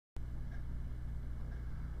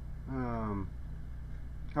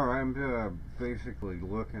Alright, I'm basically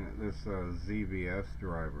looking at this ZVS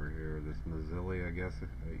driver here, this Mozilla, I guess is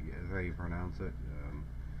how you pronounce it,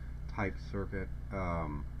 type circuit.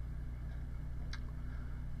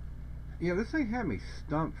 Yeah, this thing had me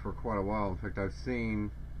stumped for quite a while. In fact, I've seen,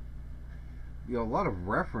 you know, a lot of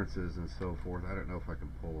references and so forth. I don't know if I can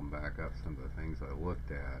pull them back up, some of the things I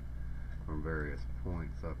looked at from various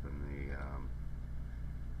points up in the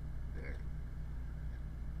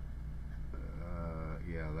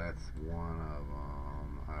yeah, that's one of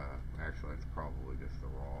them. Actually, it's probably just the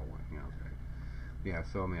raw one. Yeah, okay. Yeah,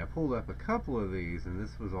 so I mean, I pulled up a couple of these, and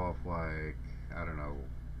this was off like, I don't know,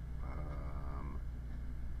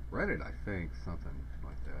 Reddit, I think, something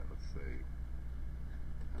like that. Let's see.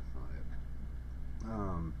 That's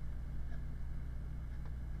not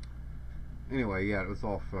it. Anyway, yeah, it was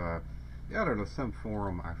off, I don't know, some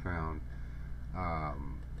forum I found,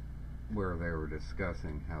 where they were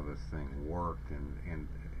discussing how this thing worked, and at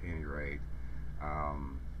any rate,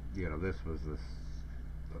 you know, this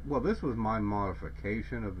was my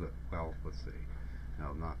modification of the, well, let's see,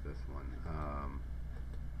 no, not this one,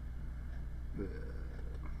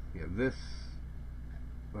 yeah, this,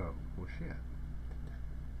 oh, well, shit,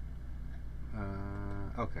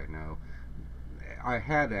 okay, no, I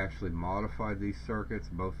had actually modified these circuits,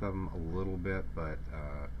 both of them, a little bit, but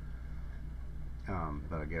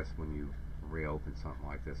I guess when you reopen something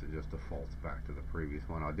like this, it just defaults back to the previous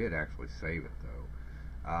one. I did actually save it though,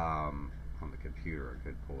 on the computer. I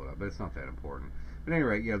could pull it up, but it's not that important. But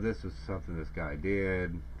anyway, yeah, this is something this guy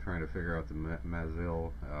did, trying to figure out the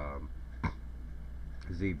Mozilla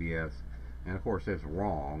ZVS, and of course it's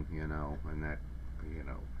wrong, you know, and that, you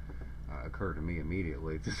know, occurred to me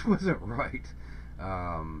immediately. This wasn't right,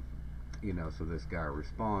 you know. So this guy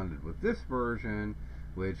responded with this version,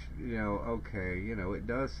 which, you know, okay, you know, it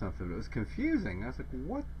does something, but it was confusing. I was like,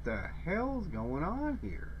 what the hell's going on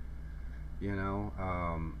here? You know,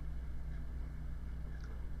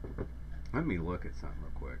 let me look at something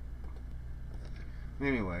real quick.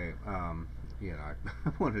 Anyway, you know,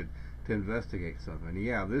 I wanted to investigate something.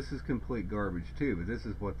 Yeah, this is complete garbage too, but this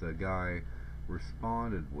is what the guy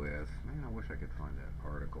responded with. Man, I wish I could find that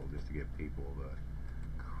article just to give people the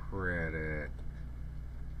credit.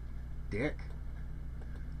 Dick.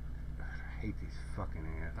 I hate these fucking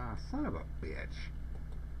ads. Ah, son of a bitch.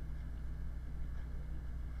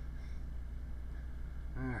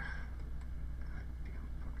 Ugh. Goddamn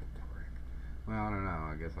fucking prick. Well, I don't know.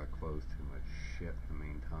 I guess I closed too much shit in the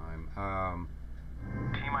meantime.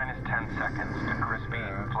 T-minus 10 seconds to crispy,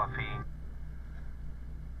 fluffy.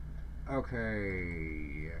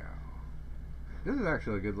 Okay, yeah. This is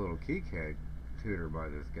actually a good little KiCad tutor by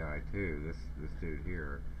this guy too. This dude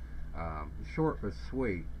here. Short but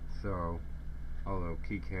sweet. So, although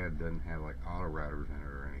KiCad doesn't have like auto routers in it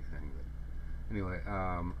or anything, but anyway,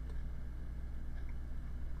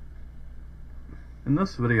 in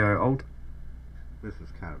this video, this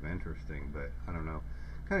is kind of interesting, but I don't know,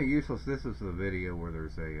 kind of useless. This is the video where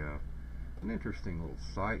there's a an interesting little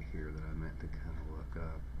site here that I meant to kind of look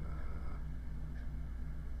up.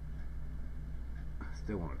 I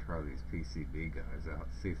still want to try these PCB guys out,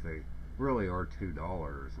 see if they really are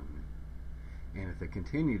 $2, and if they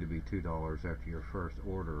continue to be $2 after your first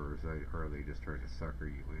order, or are they just trying to sucker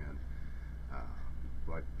you in,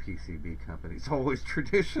 like PCB companies always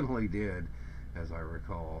traditionally did, as I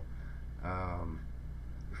recall.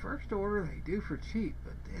 First order they do for cheap,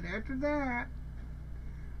 but then after that,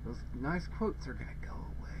 those nice quotes are gonna go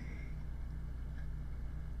away.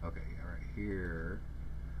 Okay, all right, here,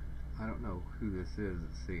 I don't know who this is.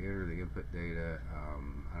 Let's see, enter the input data.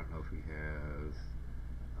 I don't know if he has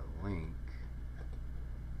a link.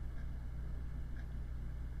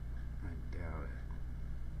 I doubt it.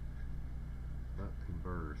 Buck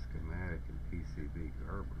converter schematic and PCB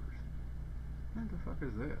garbers. What the fuck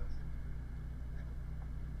is this?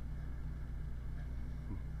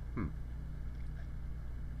 Let's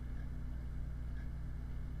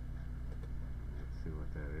see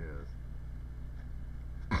what that is.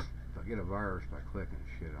 If I get a virus by clicking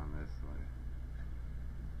shit on this,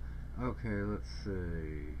 like, okay, let's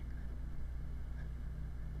see.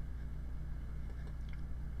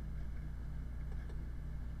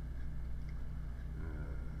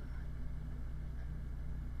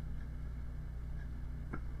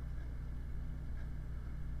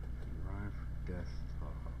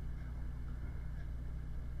 Desktop.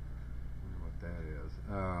 Wonder what that is.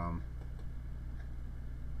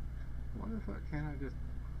 What if I can't I just, what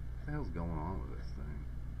the hell's going on with this thing?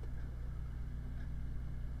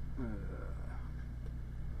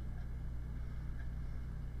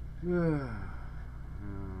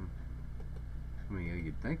 I mean, you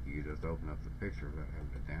you'd think you could just open up the picture without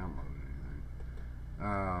having to download anything.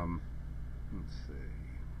 Let's see.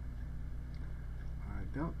 I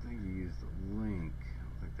don't think you used the link. I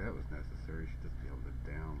don't think that was necessary. You should just be able to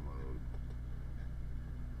download.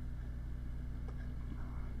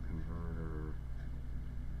 Converter.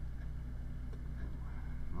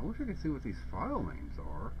 I wish I could see what these file names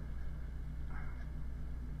are.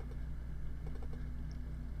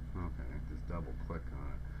 Okay, just double click on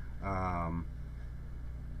it.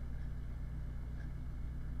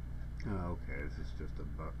 Okay, this is just a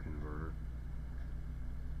buck converter.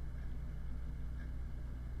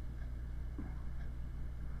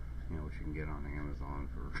 You know, which you can get on Amazon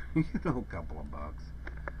for, you know, a couple of bucks. I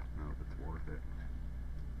don't know if it's worth it.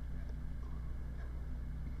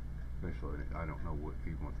 Especially, I don't know what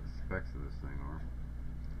even what the specs of this thing are.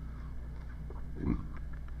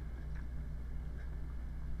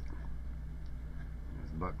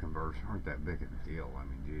 These buck converters aren't that big of a deal. I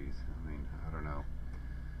mean, geez. I mean, I don't know.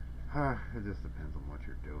 It just depends on what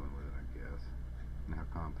you're doing with it, I guess. And how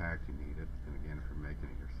compact you need it. And again, if you're making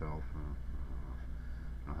it yourself, I don't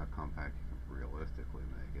know how compact you can realistically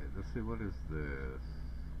make it. Let's see, what is this?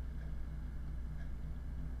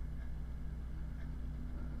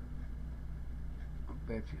 I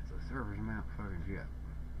bet you it's a server's mount fucking jet.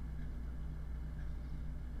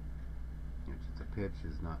 If it's a pitch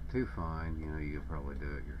is not too fine, you know, you'll probably do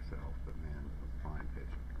it yourself. But man, with fine pitch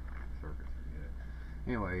circuits, forget it.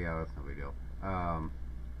 Anyway, yeah, that's no big deal. Well,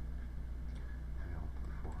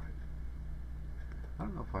 before I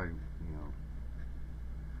don't know if I, you know,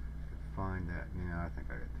 could find that. Yeah, I think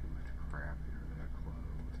I got too much crap here that I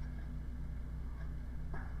closed.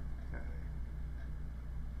 Okay.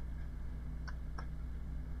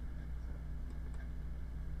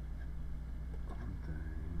 One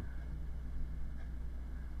thing.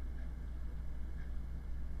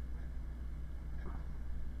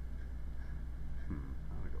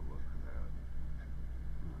 I'm gonna go look for that.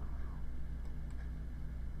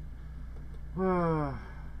 No.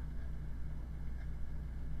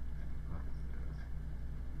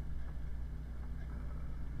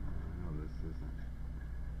 No, this isn't it.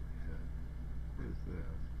 What is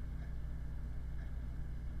this?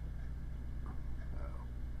 Oh.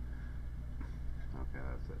 Okay,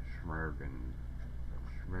 that's a Schmergen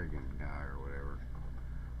guy or whatever.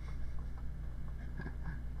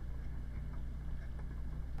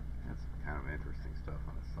 That's kind of interesting stuff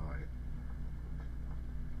on the site.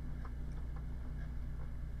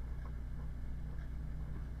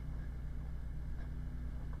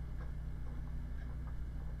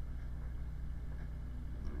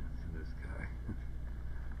 That's this guy.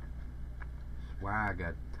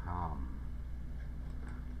 Swagger Tom.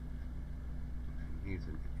 He's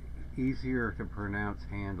an easier to pronounce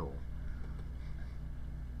handle.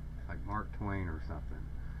 Like Mark Twain or something.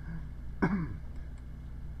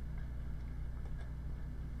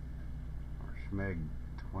 Or Schmeg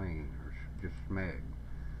Twain, or just Schmeg.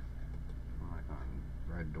 Like on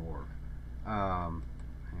Red Dwarf.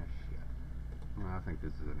 Shit. Well, I think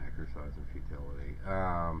this is an exercise in futility.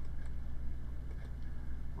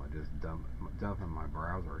 Well, just dumping my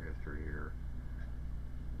browser history here.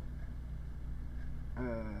 I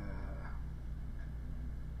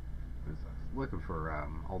was looking for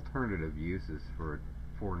alternative uses for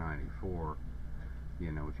 $4.94.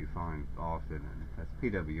 You know, which you find often, and that's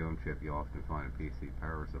PWM chip you often find in PC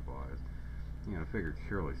power supplies. You know, I figured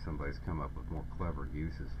surely somebody's come up with more clever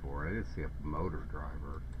uses for it. I did see a motor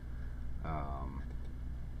driver.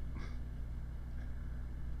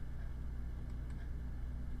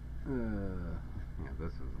 Yeah,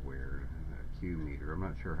 this is weird. A Q meter. I'm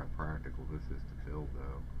not sure how practical this is to build,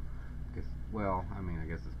 though. Because, well, I mean, I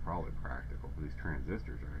guess it's probably practical. These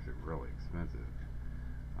transistors are actually really expensive.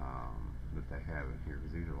 That they have in here,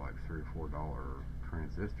 because these are like $3 or $4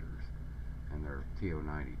 transistors, and they're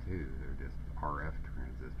TO92. They're just RF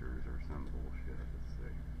transistors or some bullshit. Let's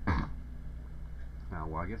see. Now,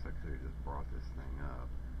 well, I guess I could have just brought this thing up.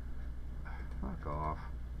 Fuck off,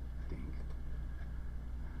 dink.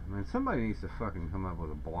 I mean, somebody needs to fucking come up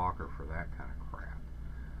with a blocker for that kind of crap.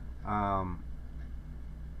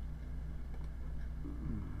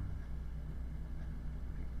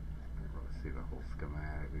 See the whole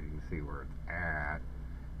schematic, but you can see where it's at.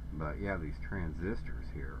 But yeah, these transistors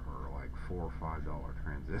here are like $4 or $5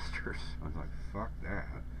 transistors. I was like, fuck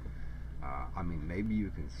that. I mean, maybe you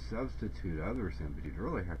can substitute others in, but you'd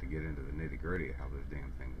really have to get into the nitty-gritty of how this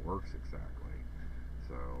damn thing works exactly.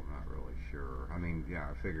 So I'm not really sure. I mean, yeah,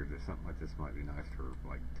 I figured that something like this might be nice for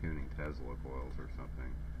like tuning Tesla coils or something.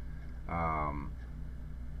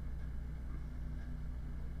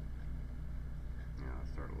 Yeah, I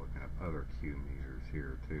started looking up other Q meters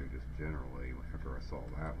here too, just generally, after I saw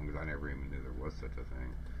that one, because I never even knew there was such a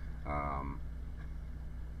thing.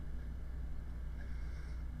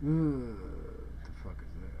 What the fuck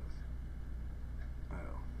is this?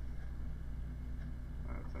 Oh.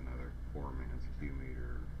 That's another poor man's Q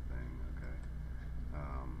meter thing, okay.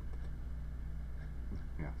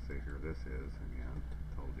 Yeah, see here, this is, again,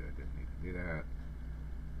 told you I didn't need to do that.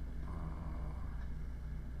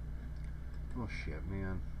 Oh shit,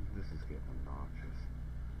 man, this is getting obnoxious.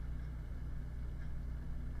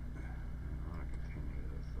 I want to continue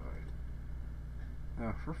this side.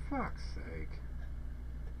 Oh, for fuck's sake.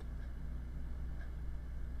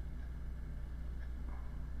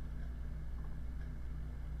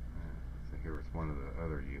 So here it's one of the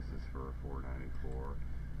other uses for a 494.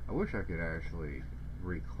 I wish I could actually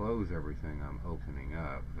reclose everything I'm opening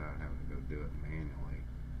up without having to go do it manually,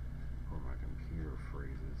 or my computer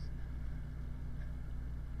freezes.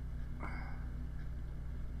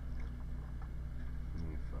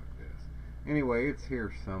 Fuck this. Anyway, it's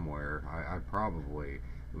here somewhere.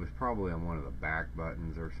 It was probably on one of the back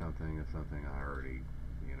buttons or something. It's something I already,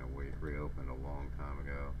 reopened a long time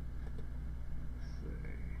ago. Let's see.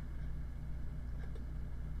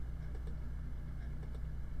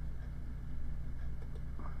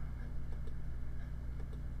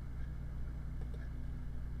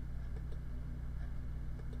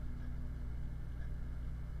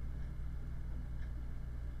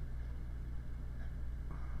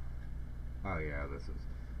 Oh yeah, this is,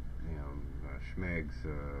 Schmeg's,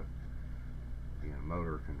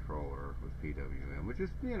 motor controller with PWM, which is,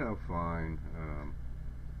 fine,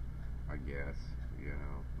 I guess,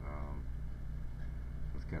 I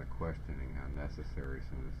was kind of questioning how necessary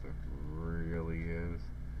some of this stuff really is,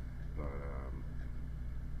 but,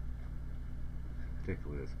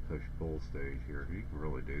 particularly this push-pull stage here, you can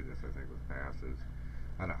really do this, I think, with passives.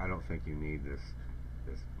 I don't think you need this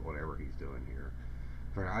whatever he's doing here.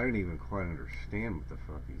 I didn't even quite understand what the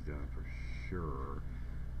fuck he's doing for sure.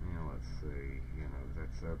 Let's see.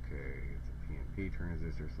 That's okay. It's a PNP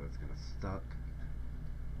transistor, so that's going to stuck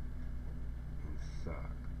and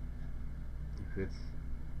suck. If it's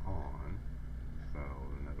on, so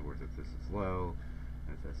in other words, if this is low,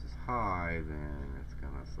 and if this is high, then it's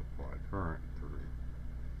going to supply current through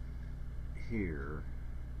here.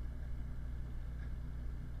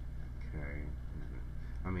 Okay.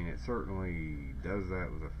 I mean, it certainly does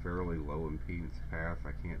that with a fairly low impedance path.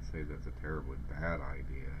 I can't say that's a terribly bad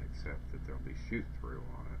idea, except that there'll be shoot through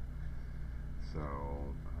on it. So,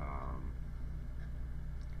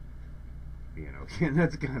 again,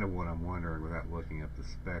 that's kind of what I'm wondering without looking up the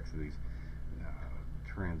specs of these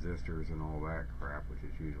transistors and all that crap, which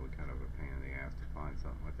is usually kind of a pain in the ass to find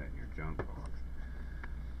something like that in your junk box.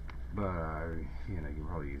 But, you can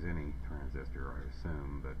probably use any transistor, I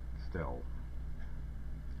assume, but still.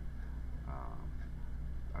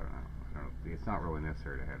 I don't know. It's not really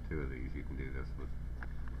necessary to have two of these. You can do this with,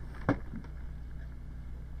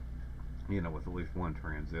 with at least one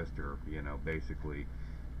transistor. Basically,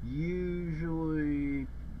 usually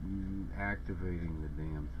activating the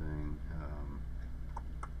damn thing.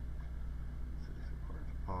 So this requires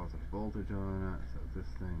a positive voltage on it. So if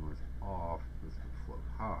this thing was off, this would float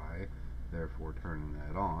high. Therefore, turning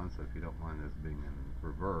that on. So if you don't mind this being in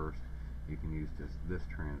reverse, you can use this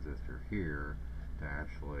transistor here to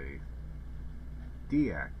actually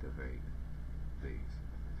deactivate these.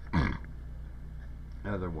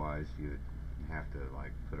 Otherwise, you'd have to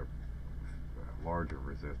put a larger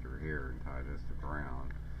resistor here and tie this to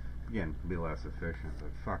ground. Again, be less efficient,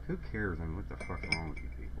 but fuck, who cares? I mean, what the fuck's wrong with you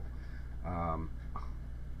people?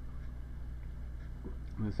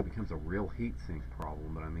 This becomes a real heatsink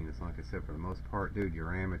problem, but I mean, it's like I said, for the most part, dude,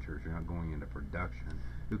 you're amateurs. You're not going into production.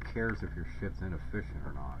 Who cares if your shit's inefficient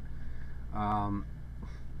or not?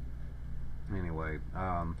 Anyway,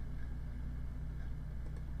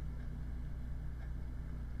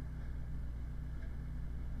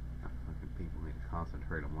 people need to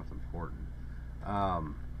concentrate on what's important.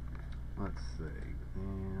 Let's see.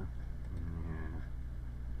 Yeah,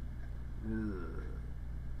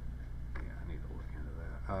 I need to look into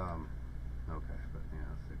that. Okay, but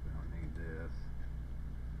let's see if we don't need this.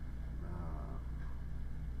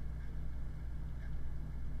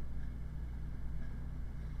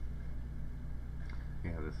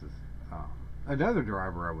 Yeah, this is another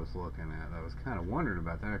driver I was looking at. I was kind of wondering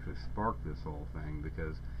about that. Actually sparked this whole thing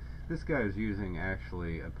because this guy is using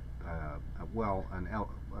actually a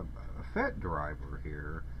FET driver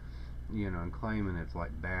here, and claiming it's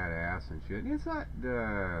like badass and shit. It's not.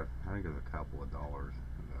 I think it's a couple of dollars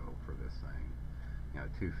though for this thing.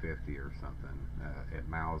 $250 or something at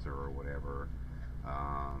Mauser or whatever.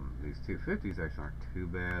 These these 250s actually aren't too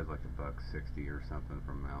bad, like $1.60 or something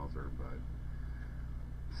from Mauser, but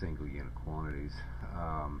single unit quantities.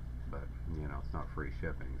 But you know, it's not free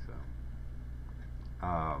shipping, so.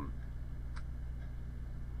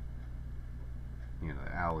 You know,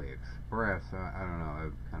 AliExpress, I don't know,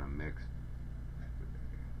 I've kind of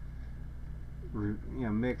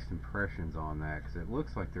mixed impressions on that, because it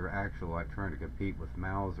looks like they're actually like trying to compete with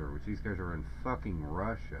Mauser, which these guys are in fucking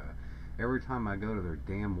Russia. Every time I go to their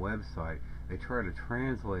damn website, they try to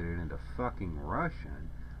translate it into fucking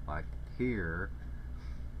Russian, like here.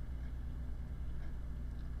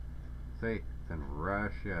 Say it's in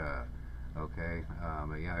Russia. Okay,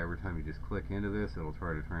 but yeah, every time you just click into this, it'll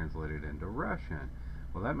try to translate it into Russian.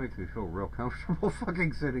 Well, that makes me feel real comfortable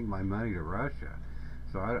fucking sending my money to Russia.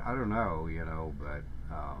 So I don't know, you know, but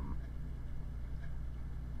oh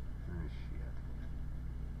shit.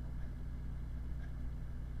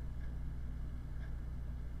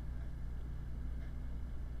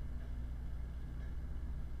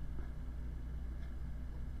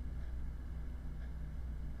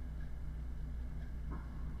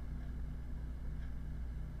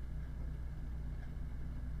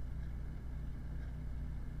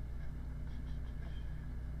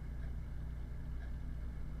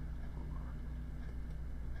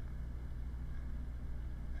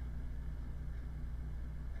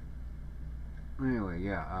 Anyway,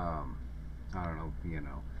 yeah, I don't know,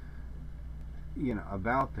 you know,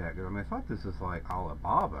 about that, 'cause I mean, I thought this was like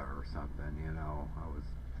Alibaba or something, you know,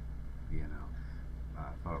 you know, I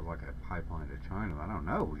thought it was like a pipeline to China. I don't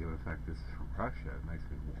know, given the fact this is from Russia, it makes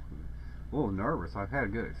me a little nervous. I've had a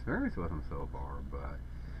good experience with them so far, but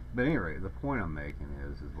anyway, the point I'm making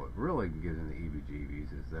is what really gives me the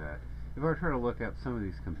EBGBs is that if I try to look up some of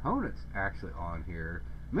these components actually on here,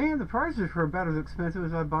 man, the prices are about as expensive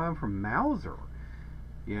as I buy them from Mauser.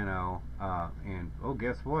 You know, and oh,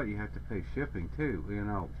 guess what? You have to pay shipping too. You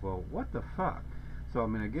know, well, what the fuck? So I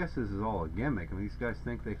mean, I guess this is all a gimmick. I mean, these guys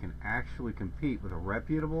think they can actually compete with a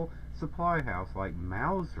reputable supply house like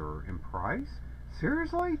Mauser in price.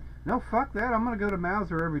 Seriously? No, fuck that. I'm gonna go to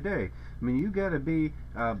Mauser every day. I mean, you got to be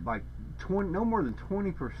like no more than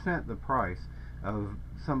 20% the price of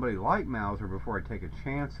somebody like Mauser before I take a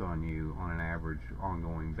chance on you on an average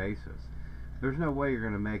ongoing basis. There's no way you're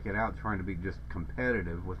going to make it out trying to be just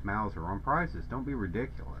competitive with Mauser on prices. Don't be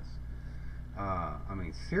ridiculous. I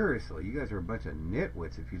mean, seriously, you guys are a bunch of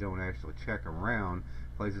nitwits if you don't actually check around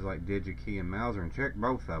places like DigiKey and Mauser and check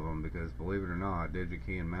both of them, because believe it or not,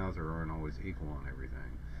 DigiKey and Mauser aren't always equal on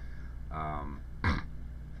everything.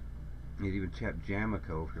 You'd even check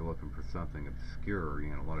Jamico if you're looking for something obscure.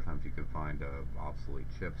 You know, a lot of times you can find obsolete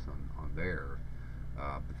chips on there.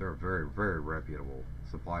 But they're a very, very reputable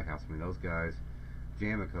supply house. I mean, those guys,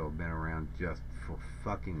 Jamico, have been around just for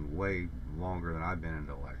fucking way longer than I've been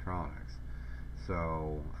into electronics.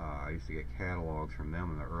 So, I used to get catalogs from them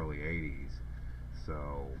in the early 80s.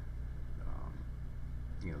 So,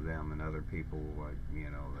 you know, them and other people, like, you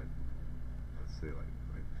know, that, let's see, like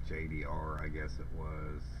JDR, I guess it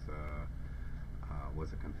was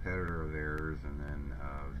a competitor of theirs, and then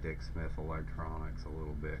Dick Smith Electronics a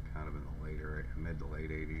little bit, kind of in the mid to late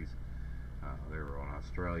 80s. They were an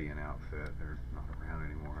Australian outfit. They're not around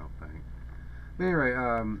anymore, I don't think. But anyway,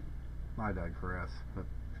 I digress.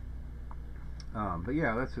 But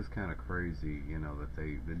yeah, that's just kind of crazy, you know, that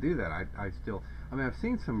they do that. I mean, I've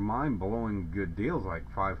seen some mind-blowing good deals, like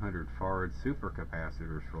 500 farad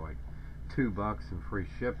supercapacitors for like $2 and free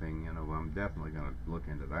shipping. You know, I'm definitely going to look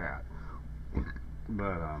into that.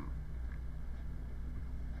 But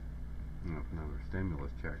you know, if another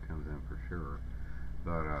stimulus check comes in, for sure.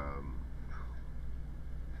 But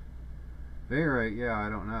at any rate, yeah, I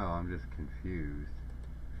don't know. I'm just confused.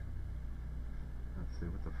 Let's see,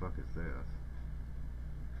 what the fuck is this?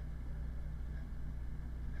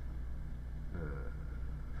 Okay.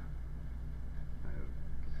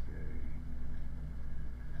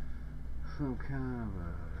 Some kind of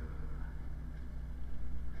a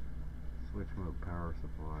switch mode power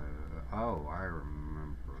supply. Oh, I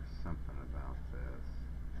remember something about this.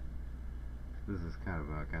 This is kind of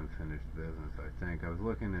an unfinished business, I think. I was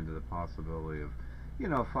looking into the possibility of, you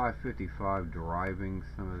know, 555 driving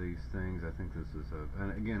some of these things. I think this is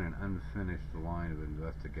again an unfinished line of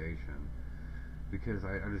investigation, because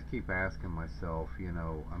I just keep asking myself, you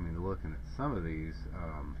know, I mean, looking at some of these,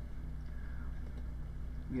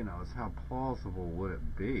 you know, is how plausible would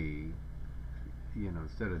it be, you know,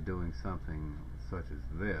 instead of doing something such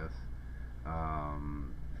as this,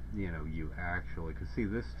 you know, you actually, because see,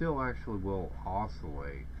 this still actually will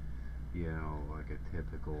oscillate, you know, like a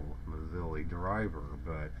typical Mazzilli driver,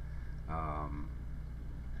 but,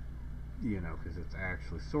 you know, because it's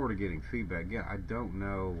actually sort of getting feedback. Yeah, I don't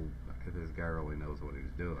know if this guy really knows what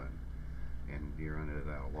he's doing, and you run into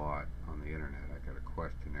that a lot on the internet. I gotta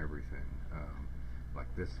question everything. Like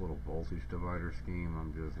this little voltage divider scheme,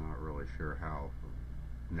 I'm just not really sure how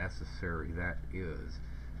necessary that is,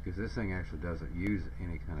 because this thing actually doesn't use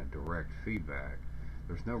any kind of direct feedback.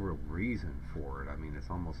 There's no real reason for it. I mean, it's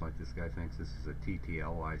almost like this guy thinks this is a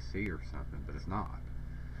TTL-IC or something, but it's not.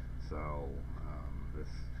 So this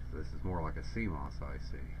is more like a CMOS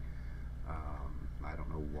IC. I don't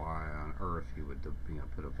know why on earth you would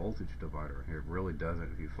put a voltage divider in here. It really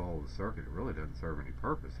doesn't. If you follow the circuit, it really doesn't serve any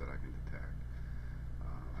purpose that I can detect.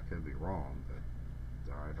 I could be wrong, but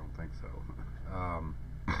I don't think so.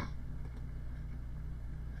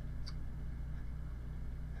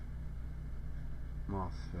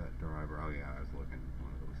 MOSFET driver. Oh yeah, I was looking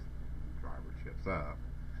one of those driver chips up.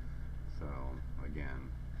 So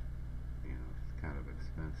again, you know, it's kind of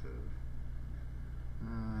expensive.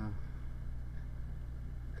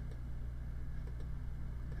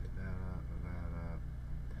 That up, that up,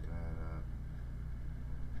 that up.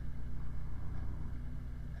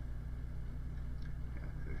 Yeah,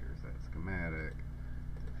 so here's that schematic.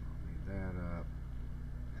 I'll need that up.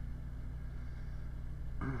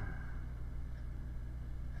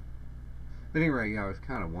 But anyway, yeah, I was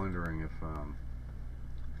kind of wondering if,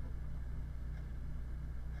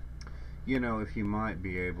 you know, if you might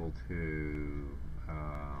be able to,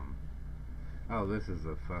 oh, this is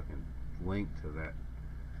a fucking link to that,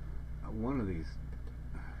 one of these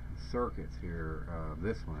circuits here,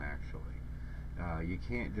 this one actually. You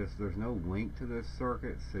can't just, there's no link to this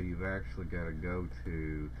circuit, so you've actually got to go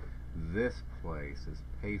to this place, this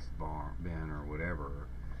paste bin or whatever,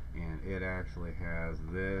 and it actually has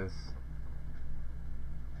this.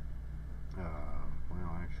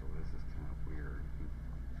 Well, actually, this is kind of weird.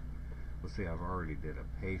 Let's see, I've already did a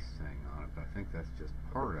paste thing on it, but I think that's just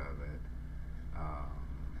part of it.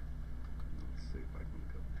 Let's see if I can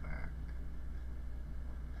go back.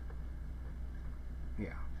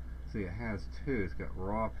 Yeah. See, it has two. It's got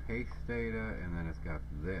raw paste data, and then it's got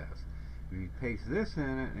this. If you paste this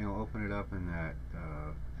in it, and it'll open it up in that,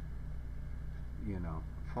 you know,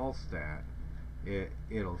 false stat,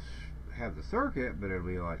 it'll have the circuit, but it'll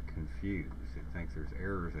be like confused. It thinks there's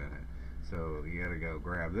errors in it. So you gotta go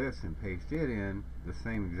grab this and paste it in the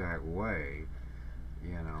same exact way,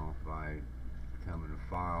 you know, by coming to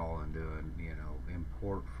file and doing, you know,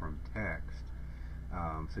 import from text.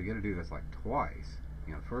 So you gotta do this like twice.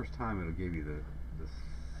 You know, first time it'll give you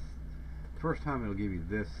first time it'll give you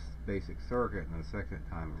this basic circuit, and the second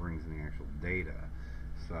time it brings in the actual data.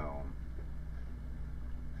 So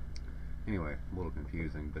anyway, a little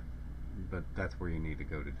confusing, but that's where you need to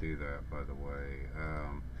go to do that, by the way.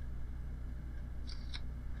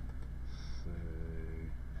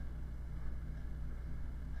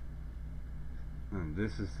 And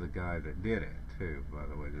this is the guy that did it too, by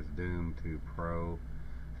the way, this Doom 2 Pro.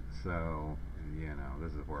 So, you know,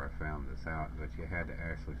 this is where I found this out, but you had to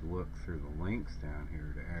actually look through the links down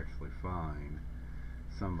here to actually find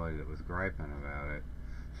somebody that was griping about it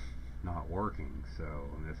not working. So,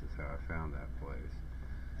 and this is how I found that place.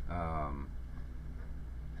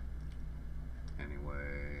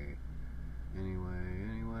 Anyway.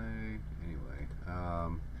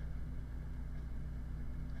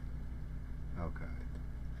 Okay.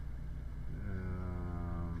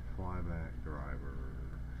 Flyback driver.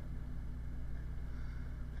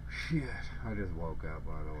 Shit, I just woke up,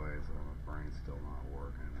 by the way, so my brain's still not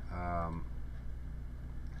working.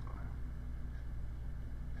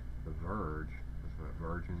 The Verge, that's what,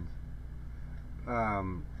 Virgins.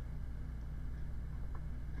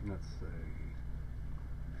 Let's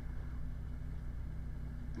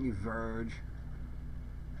see. Verge.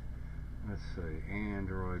 Let's see.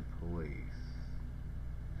 Android Police.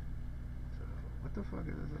 So, what the fuck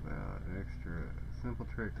is this about? Extra simple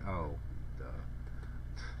trick. Oh, duh.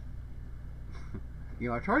 You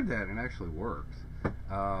know, I tried that and it actually works.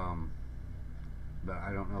 But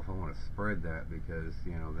I don't know if I want to spread that, because,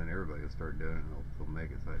 you know, then everybody will start doing it and they'll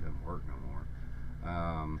make it so it doesn't work no more.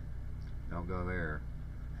 Don't go there.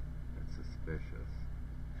 It's suspicious.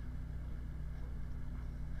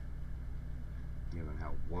 Given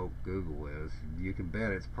how woke Google is, you can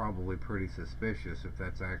bet it's probably pretty suspicious if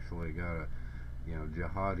that's actually got a, you know,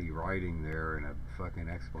 jihadi writing there and a fucking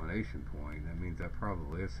exclamation point. That means that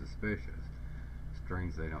probably is suspicious.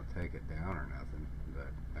 Strange they don't take it down or nothing,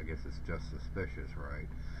 but I guess it's just suspicious, right?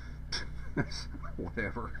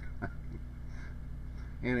 Whatever.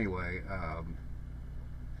 Anyway,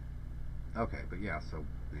 okay, but yeah, so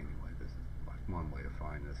anyway, this is like one way to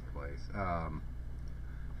find this place,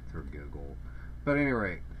 through Google. But at any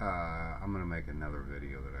rate, I'm going to make another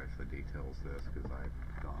video that actually details this because I've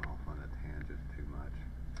gone off on a tangent.